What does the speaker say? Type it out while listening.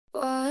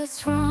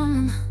what's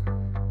wrong?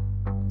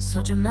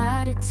 So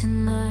dramatic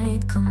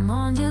tonight. Come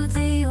on, you're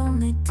the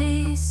only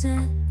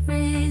decent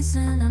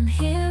reason I'm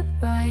here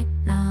right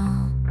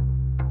now.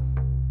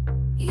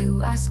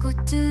 You ask,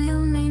 what do you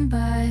mean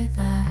by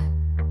that?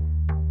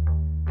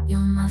 You're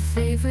my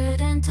favorite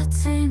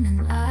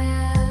entertainment I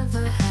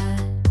ever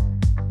had.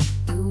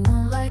 You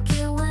won't like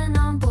it when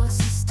I'm bored,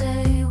 so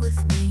stay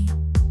with me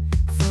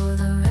for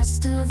the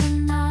rest of the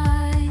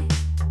night.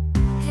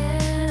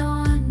 Get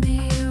on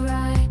me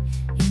right.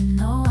 You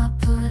know I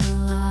put a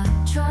lot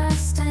of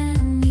trust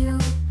in you.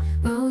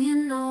 Well, you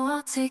know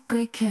I'll take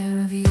great care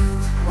of you.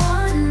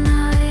 One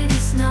night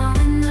is not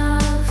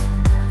enough.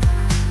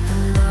 I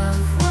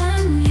love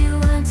when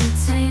you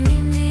entertain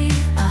me.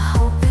 I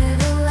hope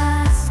it'll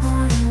last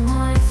more than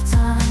one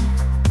lifetime.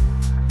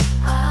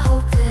 I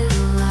hope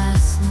it'll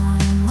last more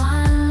than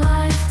one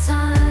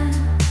lifetime.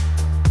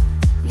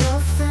 Your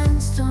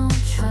friends don't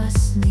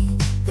trust me.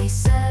 They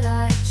said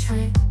I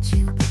tricked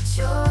you, but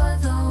you're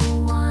the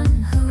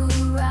one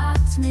who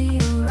wrapped me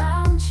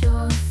around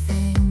your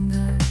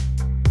finger.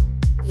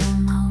 You're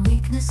my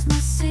weakness, my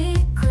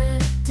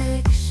secret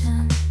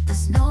addiction.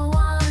 There's no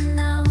one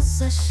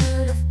else I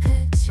should have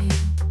picked you.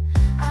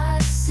 I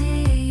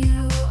see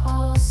you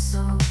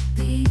also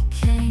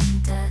became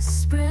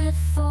desperate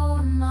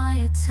for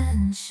my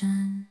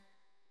attention.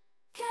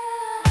 Yeah.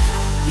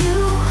 You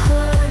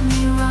heard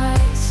me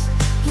right.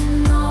 You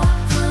know I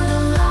put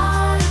a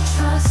lot of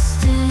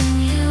trust in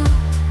you.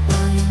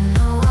 Well, you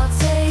know I'll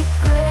take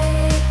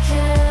great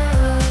care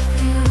of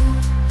you.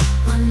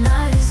 One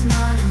night is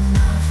not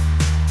enough.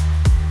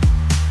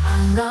 I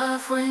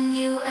love when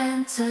you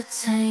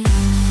entertain me.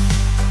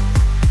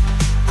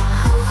 I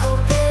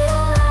hope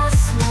it'll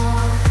last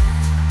more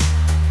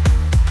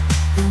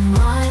than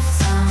one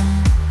lifetime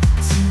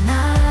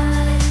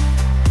tonight.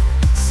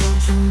 So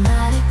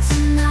dramatic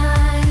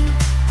tonight.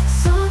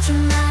 So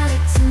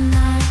dramatic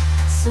tonight.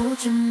 So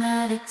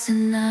dramatic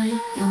tonight.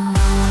 You're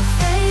my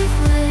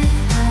favorite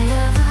I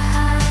ever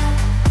had.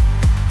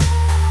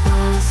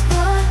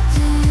 What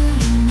do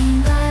you mean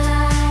by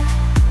that?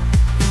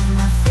 You're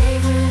my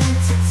favorite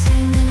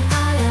entertainment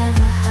I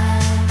ever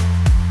had.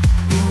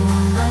 You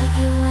won't like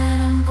it when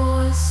I'm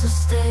bored, so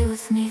stay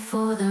with me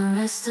for the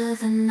rest of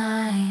the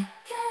night.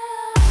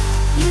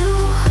 You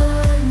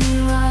heard me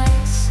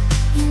right.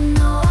 You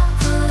know I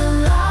put a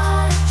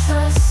lot of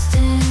trust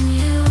in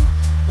you.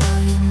 Well,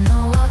 you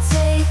know I'll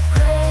take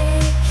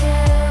great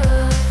care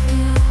of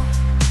you.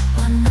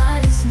 One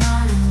night is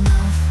not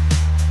enough.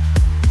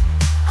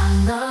 I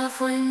love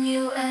when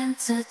you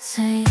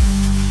entertain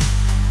me.